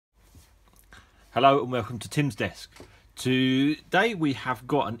Hello and welcome to Tim's Desk. Today we have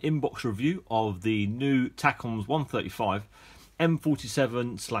got an inbox review of the new Takom's 135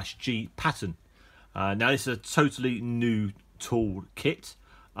 M47/G Patton. Now this is a totally new tool kit.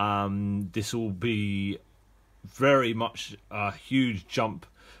 This will be very much a huge jump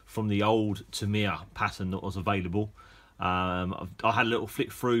from the old Tamiya Patton that was available. I had a little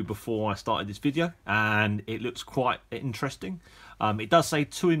flick through before I started this video and it looks quite interesting. It does say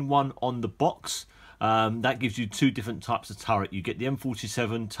 2-in-1 on the box. That gives you two different types of turret. You get the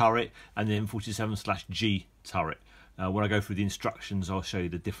M47 turret and the M47/G turret. When I go through the instructions, I'll show you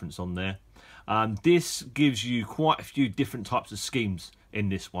the difference on there. This gives you quite a few different types of schemes in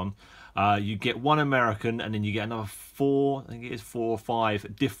this one. You get one American and then you get another four or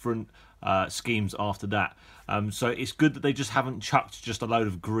five different schemes after that. So it's good that they just haven't chucked just a load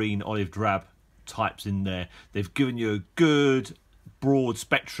of green olive drab types in there. They've given you a good broad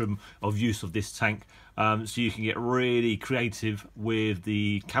spectrum of use of this tank, so you can get really creative with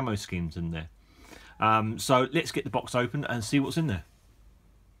the camo schemes in there. So let's get the box open and see what's in there.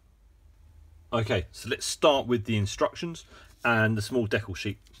 Okay, so let's start with the instructions and the small decal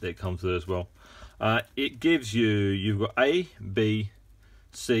sheet that it comes with as well. It gives you, you've got A, B,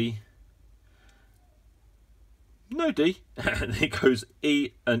 C, no D, and it goes E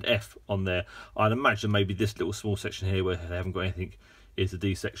and F on there. I'd imagine maybe this little small section here where they haven't got anything is the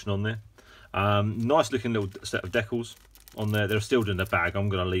D section on there. Nice looking little set of decals on there. They're still in the bag. I'm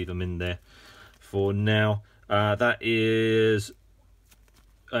going to leave them in there for now. That is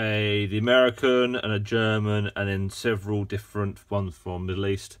the American and a German, and then several different ones from Middle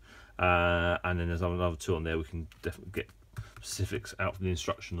East, and then there's another two on there. We can definitely get specifics out from the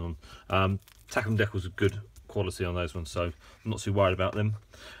instruction on. Takom decals are good quality on those ones, so I'm not too worried about them.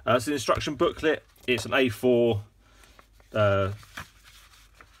 So the instruction booklet, it's an A4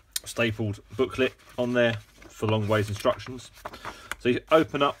 stapled booklet on there for long ways instructions. So you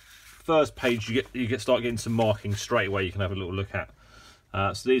open up first page, you start getting some markings straight away. You can have a little look at.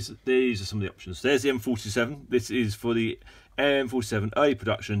 So these are some of the options. There's the M47. This is for the M47 early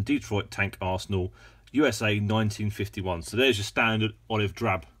production Detroit Tank Arsenal USA 1951. So there's your standard olive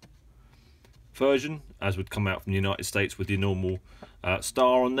drab version, as would come out from the United States with the normal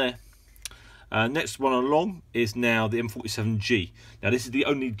star on there. Next one along is now the M47G. Now this is the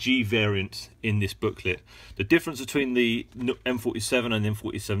only G variant in this booklet. The difference between the M47 and the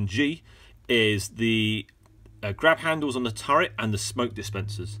M47G is the grab handles on the turret and the smoke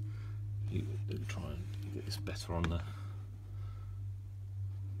dispensers. Let me try and get this better on there.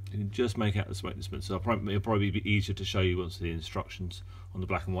 You can just make out the smoke dispenser. It'll probably be easier to show you once the instructions on the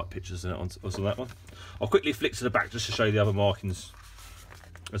black and white pictures on that one. I'll quickly flick to the back just to show you the other markings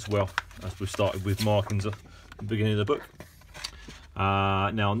as well, as we started with markings at the beginning of the book.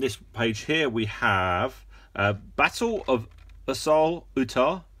 Now on this page here we have Battle of Asal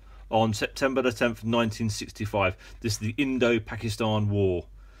Uttar on September the 10th, 1965. This is the Indo-Pakistan War.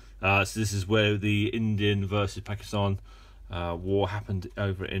 So this is where the Indian versus Pakistan war happened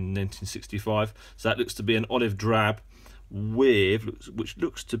over in 1965. So that looks to be an olive drab with, which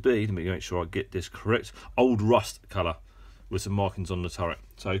looks to be, let me make sure I get this correct, old rust colour with some markings on the turret.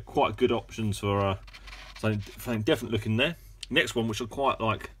 So quite good options for something different looking there. Next one, which I quite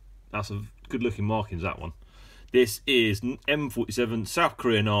like, that's a good looking markings, that one. This is M47 South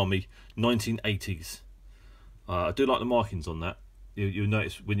Korean Army 1980s. I do like the markings on that. You'll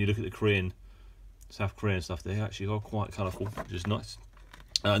notice when you look at the South Korean stuff, they actually are quite colourful, which is nice.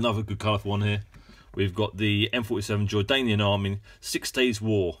 Another good colourful one here. We've got the M47 Jordanian Army 6 Days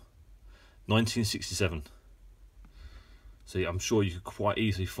War 1967. So yeah, I'm sure you could quite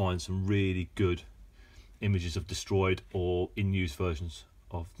easily find some really good images of destroyed or in use versions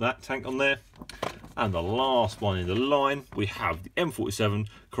of that tank on there. And the last one in the line, we have the M47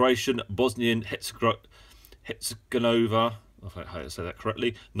 Croatian Bosnian Herzegovina, I don't know how to say that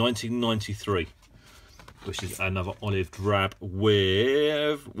correctly, 1993, which is another olive drab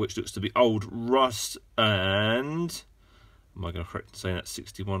with, which looks to be old rust, and am I going to correct saying that's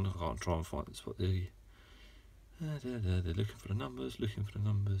 61? I can't try and find this. What the they're looking for the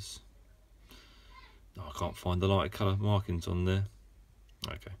numbers, Oh, I can't find the light colour markings on there.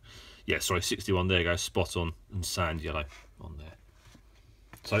 Okay, yeah, sorry, 61, there you go, spot on, and sand yellow on there.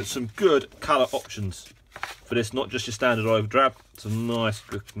 So some good colour options for this, not just your standard olive drab, some nice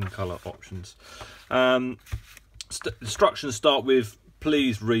looking colour options. Instructions start with,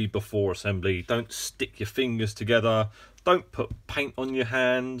 please read before assembly, don't stick your fingers together, don't put paint on your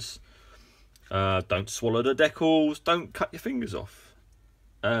hands, don't swallow the decals, don't cut your fingers off.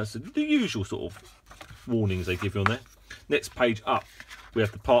 So the usual sort of warnings they give you on there. Next page up, we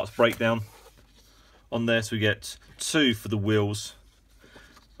have the parts breakdown. on there. So we get 2 for the wheels,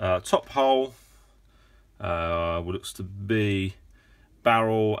 top hole, what looks to be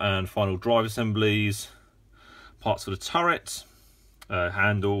barrel and final drive assemblies, parts for the turret,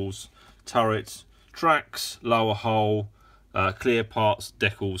 handles, turret, tracks, lower hull, clear parts,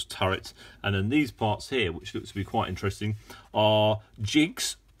 decals, turret, and then these parts here, which looks to be quite interesting, are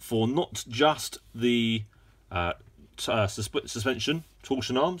jigs for not just the suspension,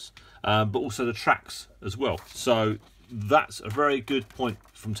 torsion arms, but also the tracks as well. So that's a very good point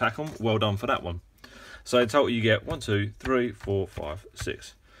from Takom. Well done for that one. So in total you get 1, 2, 3, 4, 5,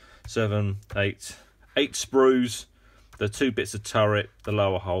 6, 7, 8 sprues, the 2 bits of turret, the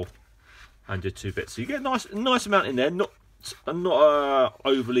lower hull, and your 2 bits. So you get a nice amount in there. Not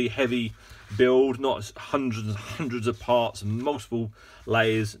overly heavy build, not hundreds and hundreds of parts and multiple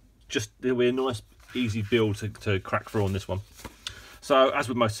layers. Just it'll be a nice easy build to crack through on this one. So as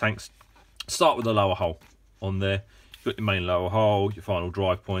with most tanks, start with the lower hull on there. You've got your main lower hull, your final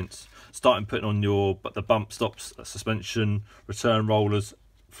drive points, starting putting on the bump stops, suspension, return rollers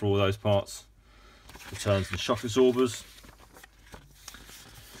for all those parts, returns and shock absorbers.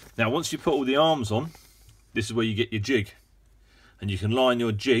 Now once you put all the arms on, this is where you get your jig, and you can line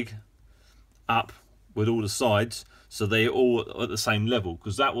your jig up with all the sides so they're all at the same level,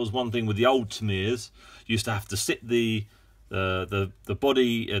 because that was one thing with the old Tamirs. You used to have to sit the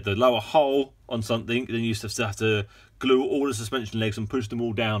body, the lower hull on something, then you used to have to glue all the suspension legs and push them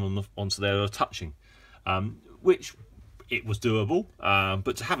all down onto they were touching, which it was doable,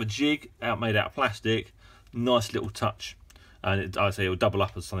 but to have a jig made out of plastic, nice little touch, and I say it will double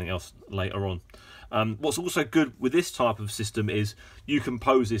up as something else later on. What's also good with this type of system is you can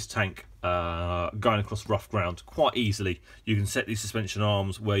pose this tank going across rough ground quite easily. You can set these suspension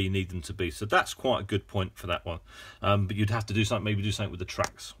arms where you need them to be, so that's quite a good point for that one. But you'd have to do something, maybe do something with the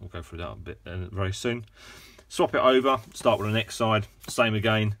tracks. We'll go through that a bit very soon. Swap it over, start with the next side, same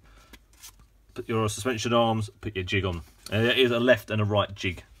again. Put your suspension arms, put your jig on. And there is a left and a right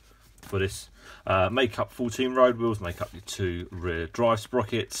jig for this. Make up 14 road wheels, make up your 2 rear drive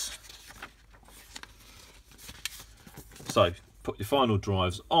sprockets. So put your final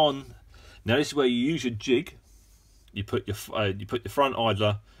drives on. Now this is where you use your jig. You put your front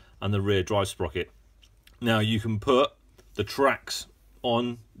idler and the rear drive sprocket. Now you can put the tracks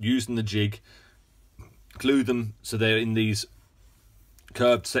on using the jig, glue them so they're in these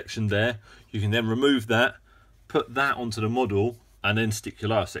curved section there. You can then remove that, put that onto the model, and then stick your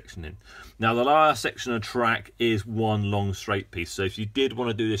lower section in. Now the lower section of track is one long straight piece, so if you did want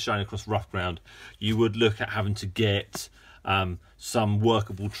to do this showing across rough ground, you would look at having to get some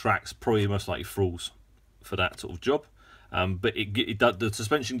workable tracks, probably most likely Frulls for that sort of job. But the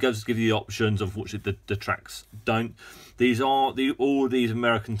suspension does give you the options, unfortunately the tracks don't. All these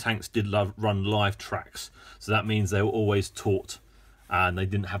American tanks did run live tracks, so that means they were always taut and they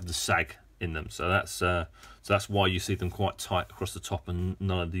didn't have the sag in them, so that's why you see them quite tight across the top and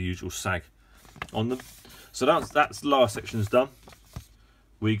none of the usual sag on them. So that's lower sections done.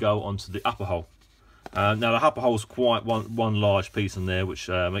 We go on to the upper hull. Now the upper hull is quite one large piece in there, which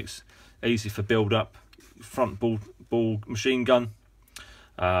makes it easy for build up. Front ball machine gun.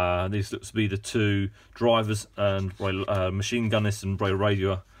 These looks to be the 2 drivers and machine gunnists and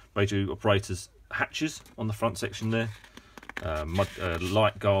radio operators hatches on the front section there.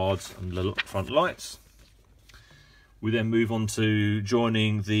 Light guards and the front lights. We then move on to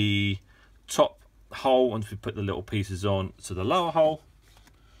joining the top hull once we put the little pieces on to the lower hull.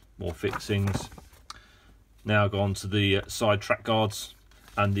 More fixings. Now go on to the side track guards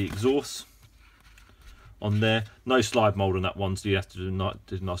and the exhaust on there. No slide mould on that one, so you have to do a nice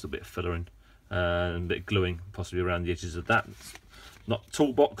little bit of fillering and a bit of gluing possibly around the edges of that. Not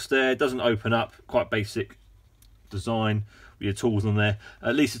toolbox there, doesn't open up, quite basic design with your tools on there.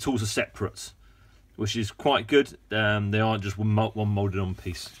 At least the tools are separate, which is quite good. They aren't just one moulded on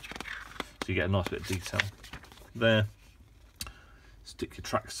piece, so you get a nice bit of detail there. Stick your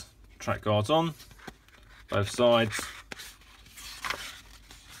track guards on both sides.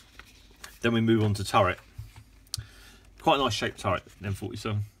 Then we move on to turret. Quite a nice shaped turret,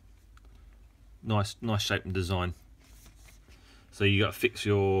 M47. Nice shape and design. So you got to fix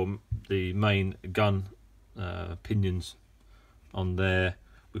the main gun pinions on there.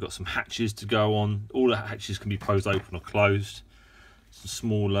 We've got some hatches to go on. All the hatches can be posed open or closed. Some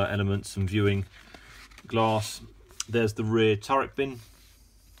smaller elements, some viewing glass. There's the rear turret bin.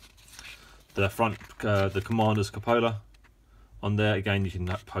 The front, the commander's cupola on there. Again, you can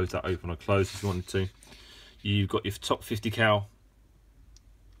pose that open or closed if you wanted to. You've got your top 50 cal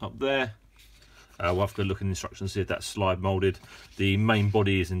up there. We'll have to look in the instructions, see if that's slide molded. The main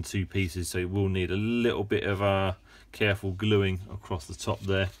body is in 2 pieces, so you will need a little bit of careful gluing across the top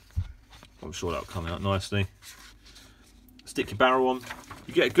there. I'm sure that'll come out nicely. Stick your barrel on.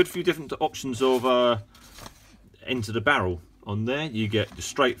 You get a good few different options of into the barrel on there. You get the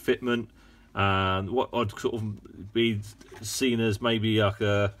straight fitment, and what I'd sort of be seen as maybe like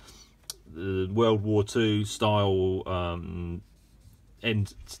a World War II style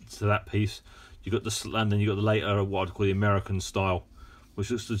end to that piece. You got the, and then you got the later what I'd call the American style,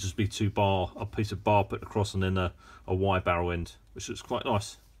 which looks to just be a piece of bar put across and then a Y barrel end, which looks quite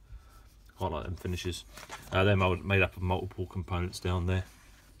nice. Quite like them finishes. They're made up of multiple components down there,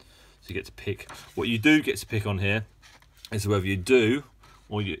 so you get to pick. What you do get to pick on here is whether you do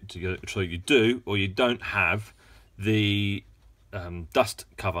or you don't have the dust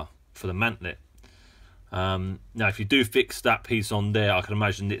cover for the mantlet. Now if you do fix that piece on there, I can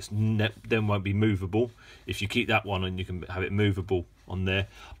imagine it's then won't be movable. If you keep that one and you can have it movable on there,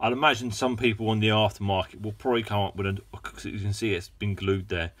 I'd imagine some people on the aftermarket will probably come up with a, because you can see it's been glued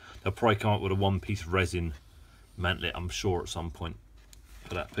there, they'll probably come up with a 1-piece resin mantlet, I'm sure, at some point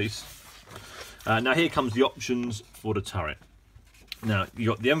for that piece. Now here comes the options for the turret. Now you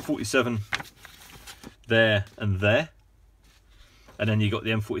got the M47 there and there, and then you got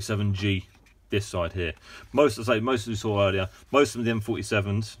the M47G this side here. Most of we saw earlier, most of the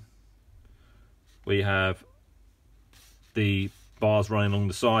M47s, we have the bars running along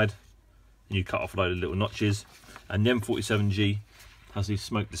the side, and you cut off a load of little notches. And the M47G has these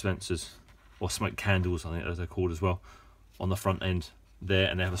smoke dispensers, or smoke candles, I think as they're called as well, on the front end there,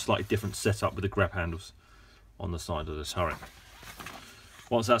 and they have a slightly different setup with the grab handles on the side of the turret.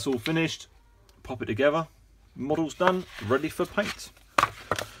 Once that's all finished, pop it together, model's done, ready for paint.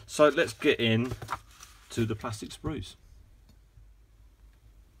 So let's get in to the plastic sprues.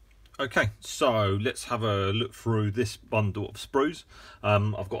 Okay, so let's have a look through this bundle of sprues.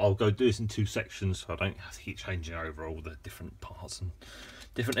 I'll go do this in 2 sections, so I don't have to keep changing over all the different parts and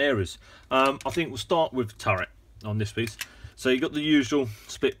different areas. I think we'll start with turret on this piece. So you've got the usual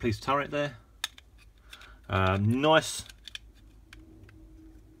split piece turret there. Nice.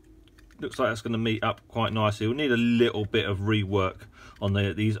 Looks like that's going to meet up quite nicely. We'll need a little bit of rework on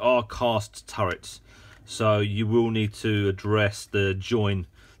there. These are cast turrets, so you will need to address the join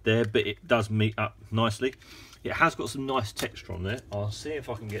there, but it does meet up nicely. It has got some nice texture on there. I'll see if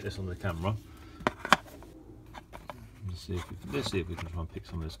I can get this on the camera. Let's see if we can try and pick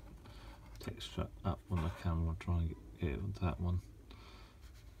some of this texture up on the camera. I'll try and get it onto that one.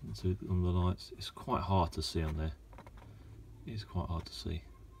 So on the lights, it's quite hard to see on there. It's quite hard to see,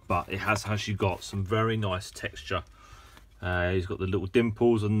 but it has actually got some very nice texture. He's got the little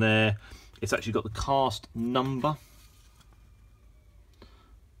dimples on there. It's actually got the cast number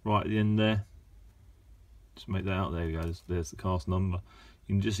right at the end there. Just make that out. There we go. There's the cast number.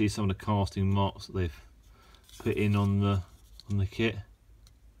 You can just see some of the casting marks that they've put in on the kit.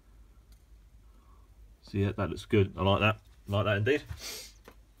 So yeah, that looks good. I like that. I like that indeed.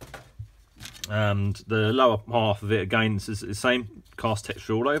 And the lower half of it again is the same cast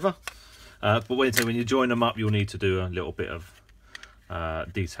texture all over. But when you join them up, you'll need to do a little bit of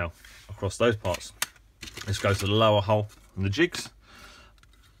detail across those parts. Let's go to the lower hull and the jigs.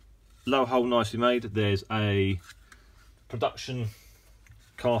 Lower hull nicely made. There's a production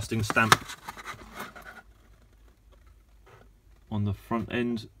casting stamp on the front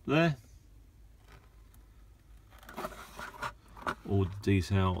end there. All the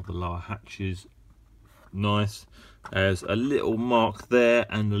detail of the lower hatches, nice. There's a little mark there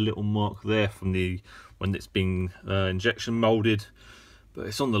and a little mark there from when it's been injection molded, but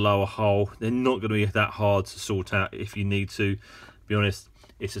it's on the lower hull. They're not going to be that hard to sort out if you need to. Be honest,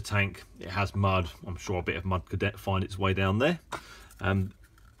 it's a tank. It has mud. I'm sure a bit of mud could find its way down there.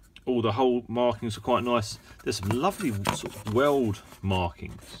 All the hole markings are quite nice. There's some lovely sort of weld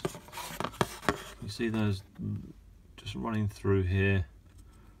markings. You see those just running through here,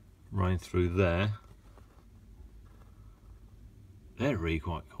 running through there. They're really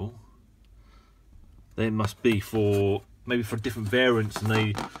quite cool. They must be for maybe for different variants, and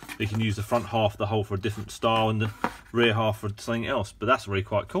they can use the front half of the hole for a different style and the rear half for something else. But that's really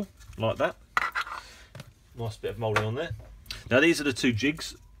quite cool. I like that. Nice bit of moulding on there. Now these are the 2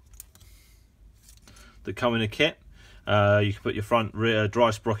 jigs that come in a kit. You can put your front, rear dry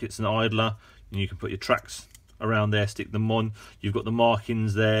sprockets and idler, and you can put your tracks around there, stick them on. You've got the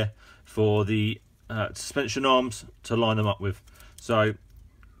markings there for the suspension arms to line them up with. So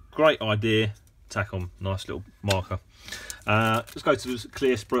great idea, Takom, nice little marker. Let's go to the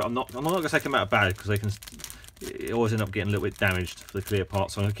clear sprue. I'm not going to take them out of bag because they always end up getting a little bit damaged for the clear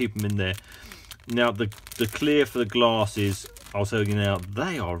parts, so I'm going to keep them in there. Now the clear for the glasses, I'll tell you now,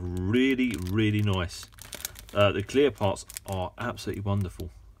 they are really, really nice. The clear parts are absolutely wonderful.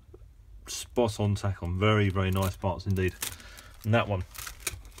 Spot on Takom, very, very nice parts indeed. And that one.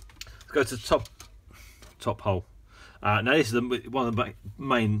 Let's go to the top hole. Now this is one of the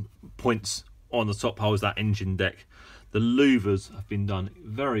main points on the top hole, is that engine deck. The louvers have been done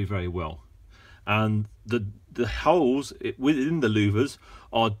very, very well, and the holes within the louvers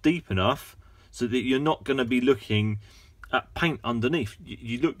are deep enough so that you're not going to be looking at paint underneath.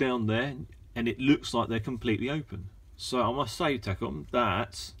 You look down there and it looks like they're completely open. So I must say, Takom,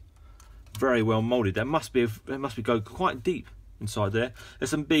 that's very well moulded. There must be go quite deep inside there. There's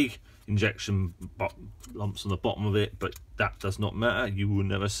some big injection lumps on the bottom of it, but that does not matter. You will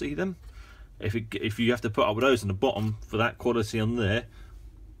never see them. If you have to put up with those on the bottom for that quality on there,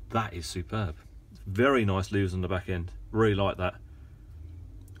 that is superb. Very nice louvers on the back end. Really like that.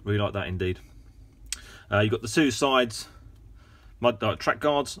 Really like that indeed. You've got the two sides track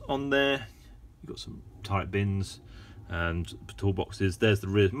guards on there. You've got some turret bins and toolboxes. There's the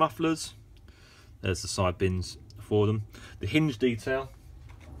rear mufflers. There's the side bins for them. The hinge detail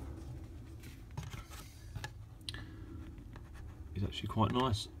is actually quite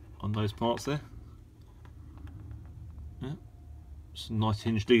nice on those parts there. Yeah, some nice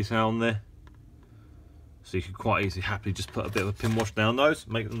hinge detail on there, so you could quite easily happily just put a bit of a pin wash down those,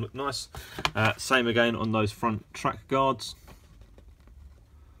 make them look nice. Same again on those front track guards.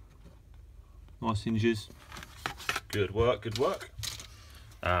 Nice hinges. Good work, good work.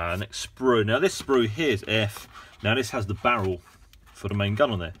 Next sprue. Now this sprue here is F. Now this has the barrel for the main gun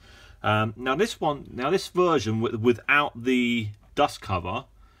on there. Now this version without the dust cover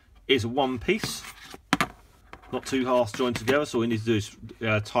is a one piece, not two halves joined together. So all you need to do is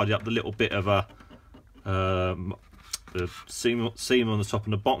tidy up the little bit of the seam on the top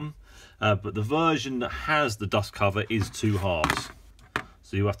and the bottom. But the version that has the dust cover is two halves,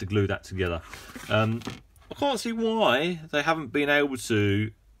 so you have to glue that together. I can't see why they haven't been able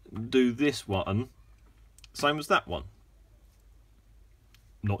to do this one same as that one.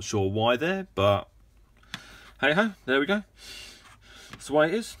 Not sure why there, but hey ho, there we go. That's the way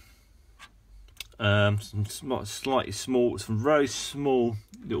it is. Some slightly small, some very small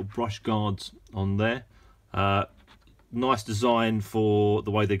little brush guards on there. Nice design for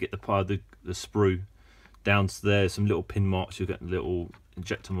the way they get the sprue down to there. Some little pin marks, you get little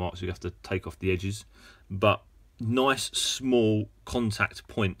injector marks you have to take off the edges, but nice small contact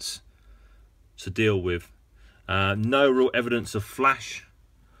points to deal with. No real evidence of flash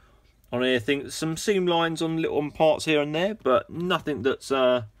on anything. Some seam lines on parts here and there, but nothing that's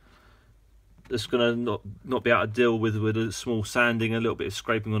gonna not be able to deal with a small sanding, a little bit of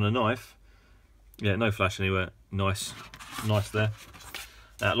scraping on a knife. Yeah, no flash anywhere. Nice there.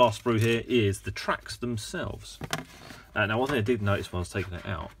 Last sprue here is the tracks themselves. Now one thing I did notice when I was taking it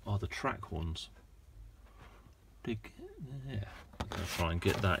out are the track horns. Big there. I'm gonna try and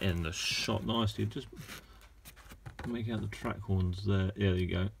get that in the shot nicely. Just make out the track horns there. Yeah, there you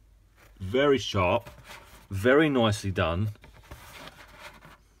go. Very sharp, very nicely done.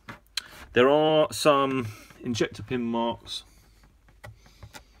 There are some injector pin marks.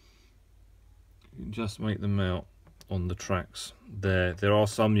 You can just make them out on the tracks there. There are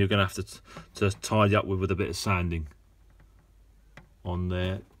some you're going to have to tidy up with a bit of sanding on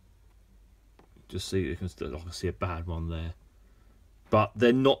there. Just see, I can see a bad one there, but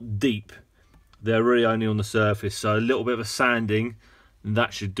they're not deep. They're really only on the surface, so a little bit of a sanding, and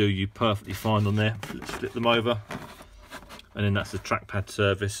that should do you perfectly fine on there. Let's flip them over, and then that's the trackpad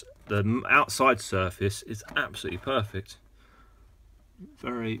surface. The outside surface is absolutely perfect.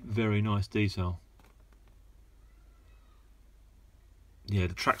 Very, very nice detail. Yeah,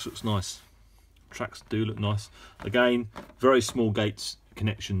 the tracks looks nice. Tracks do look nice. Again, very small gates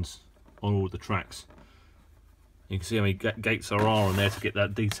connections on all the tracks. You can see how many gates there are on there to get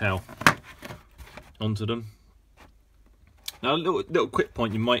that detail onto them. Now, a little quick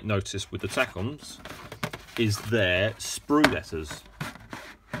point you might notice with the Takoms is their sprue letters,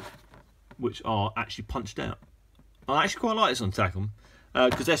 which are actually punched out. I actually quite like this on Takom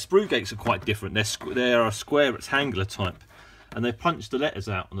because their sprue gates are quite different. They're a square rectangular type, and they punch the letters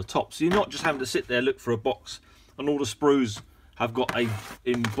out on the top, so you're not just having to sit there look for a box, and all the sprues have got a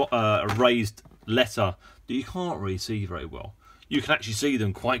raised letter that you can't really see very well. You can actually see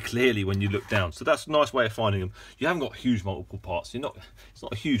them quite clearly when you look down, so that's a nice way of finding them. You haven't got huge multiple parts. It's not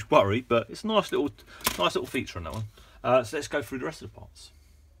a huge worry, but it's a nice little feature on that one. So let's go through the rest of the parts.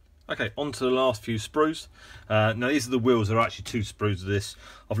 Okay, on to the last few sprues. Now these are the wheels. There are actually two sprues of this.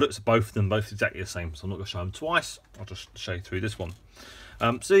 I've looked at both of them, both exactly the same, so I'm not going to show them twice. I'll just show you through this one.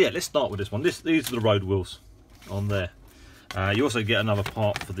 So yeah, let's start with this one. These are the road wheels on there. You also get another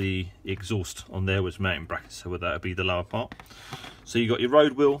part for the exhaust on there, which is mounting brackets, so that would be the lower part. So you got your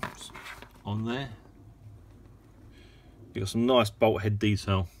road wheels on there. You got some nice bolt head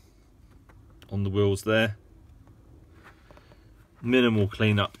detail on the wheels there. Minimal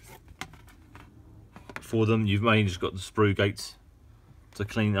cleanup for them. You've mainly just got the sprue gates to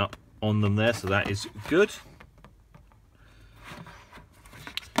clean up on them there, so that is good.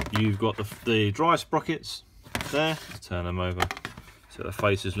 You've got the dry sprockets there. Let's turn them over, see what the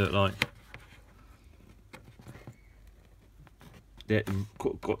faces look like. They're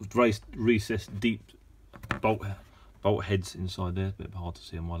got recessed deep bolt heads inside there. A bit hard to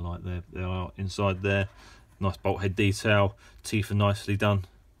see on my light there. They are inside there. Nice bolt head detail. Teeth are nicely done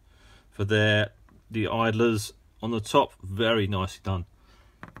for there. The idlers on the top, very nicely done.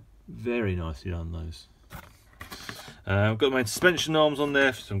 Very nicely done those. I've got the main suspension arms on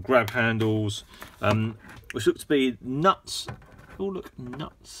there, some grab handles, which look to be nuts. Oh look,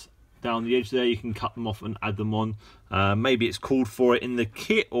 nuts down the edge there. You can cut them off and add them on. Maybe it's called for it in the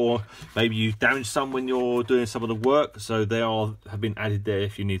kit, or maybe you've damaged some when you're doing some of the work, so they have been added there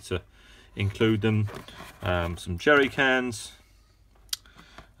if you need to include them. Some jerry cans,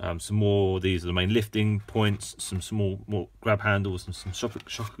 some more. These are the main lifting points. Some more grab handles and some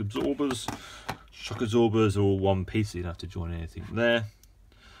shock absorbers. Shock absorbers are all one piece, so you don't have to join anything there.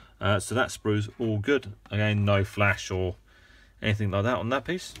 So that sprue's all good. Again, no flash or anything like that on that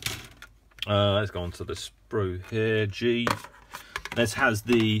piece. Let's go on to the sprue here, G. This has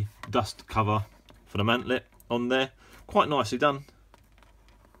the dust cover for the mantlet on there. Quite nicely done.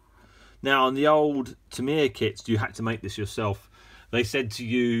 Now, on the old Tamiya kits, you had to make this yourself. They said to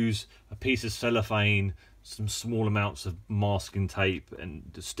use a piece of cellophane, some small amounts of masking tape,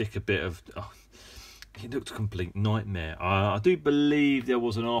 and to stick a bit of... Oh, it looked a complete nightmare. I do believe there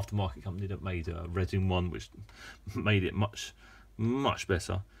was an aftermarket company that made a resin one, which made it much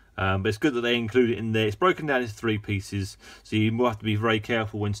better. But it's good that they include it in there. It's broken down into 3 pieces, so you will have to be very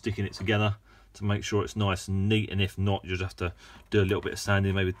careful when sticking it together to make sure it's nice and neat, and if not, you'll just have to do a little bit of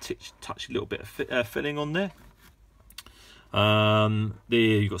sanding, maybe touch a little bit of filling on there. There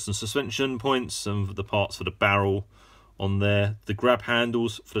you've got some suspension points, some of the parts for the barrel on there, the grab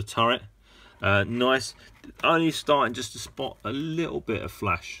handles for the turret. Nice. Only starting just to spot a little bit of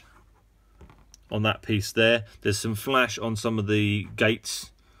flash on that piece there. There's some flash on some of the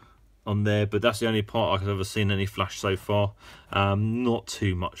gates on there, but that's the only part I've ever seen any flash so far. Not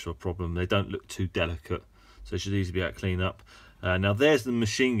too much of a problem. They don't look too delicate, so it should easily be able to clean up. Now there's the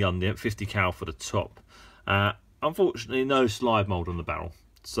machine gun, the 50 cal for the top. Unfortunately, no slide mold on the barrel,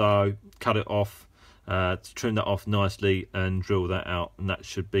 so cut it off, trim that off nicely and drill that out, and that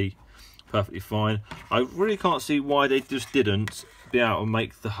should be perfectly fine. I really can't see why they just didn't be able to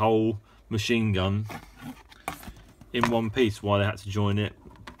make the whole machine gun in one piece, why they had to join it.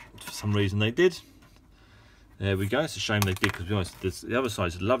 For some reason they did. There we go. It's a shame they did, because to be honest, the other side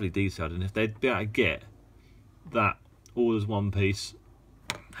is lovely detailed, and if they'd be able to get that all as one piece,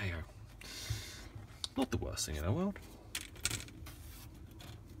 there you go. Not the worst thing in the world.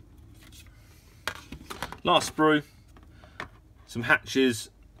 Last sprue, some hatches,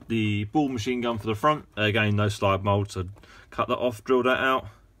 the ball machine gun for the front. Again, no slide mold, so cut that off, drill that out.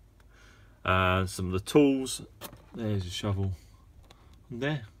 Some of the tools. There's your shovel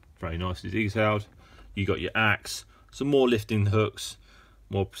there, very nicely detailed. You got your axe, some more lifting hooks,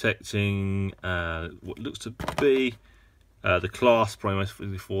 more protecting what looks to be the clasp, probably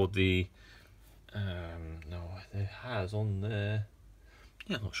mostly for the no, it has on there.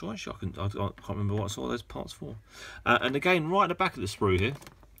 Yeah, I'm not sure actually. I can't remember what I saw those parts for. And again, right at the back of the sprue here,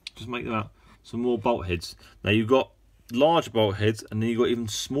 just make them out, some more bolt heads. Now you've got large bolt heads, and then you've got even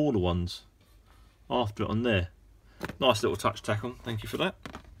smaller ones after it on there. Nice little touch, Takom, thank you for that.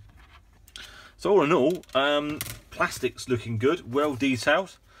 So all in all, plastics looking good, well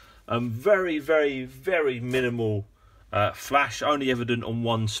detailed. Very, very, very minimal flash, only evident on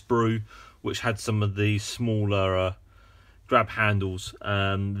one sprue, which had some of the smaller grab handles.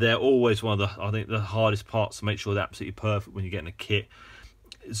 They're always one of the, I think, the hardest parts to make sure they're absolutely perfect when you're getting a kit.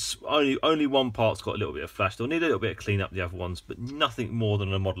 It's only one part's got a little bit of flash. They'll need a little bit of clean up the other ones, but nothing more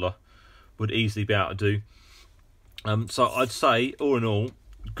than a modeler would easily be able to do. So I'd say, all in all,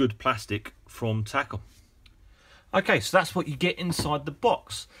 good plastic from Takom. Okay, so that's what you get inside the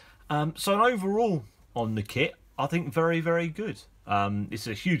box. So overall on the kit, I think very, very good. It's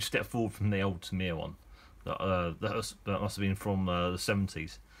a huge step forward from the old Tamiya one. That must have been from the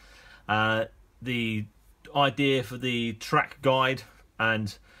 70s. The idea for the track guide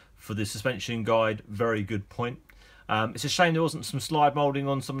and for the suspension guide, very good point. It's a shame there wasn't some slide moulding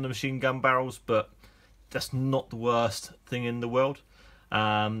on some of the machine gun barrels, but that's not the worst thing in the world.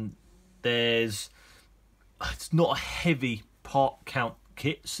 It's not a heavy part count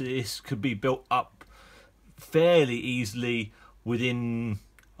kit, so this could be built up fairly easily within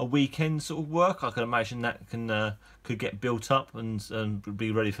a weekend sort of work. I can imagine that could get built up and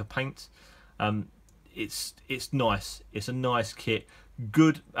be ready for paint. It's nice. It's a nice kit.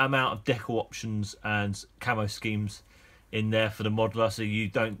 Good amount of decal options and camo schemes in there for the modeler, so you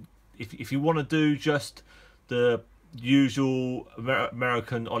don't, if you want to do just the usual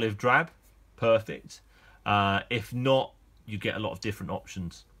American olive drab, perfect. If not, you get a lot of different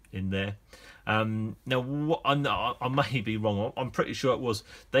options in there. Now, what I may be wrong. I'm pretty sure it was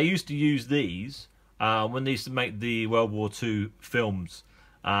they used to use these when they used to make the World War II films,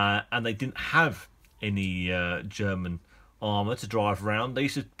 and they didn't have any German armour to drive around. They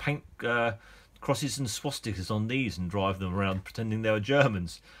used to paint crosses and swastikas on these and drive them around pretending they were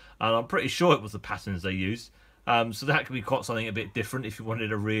Germans. And I'm pretty sure it was the patterns they used. So that could be quite something a bit different if you wanted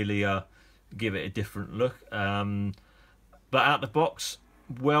to really give it a different look. But out the box,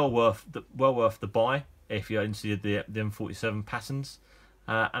 well worth the buy if you're into the M47 patterns,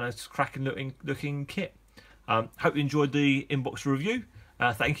 and it's a cracking looking kit. Hope you enjoyed the inbox review.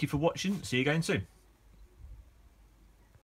 Thank you for watching. See you again soon.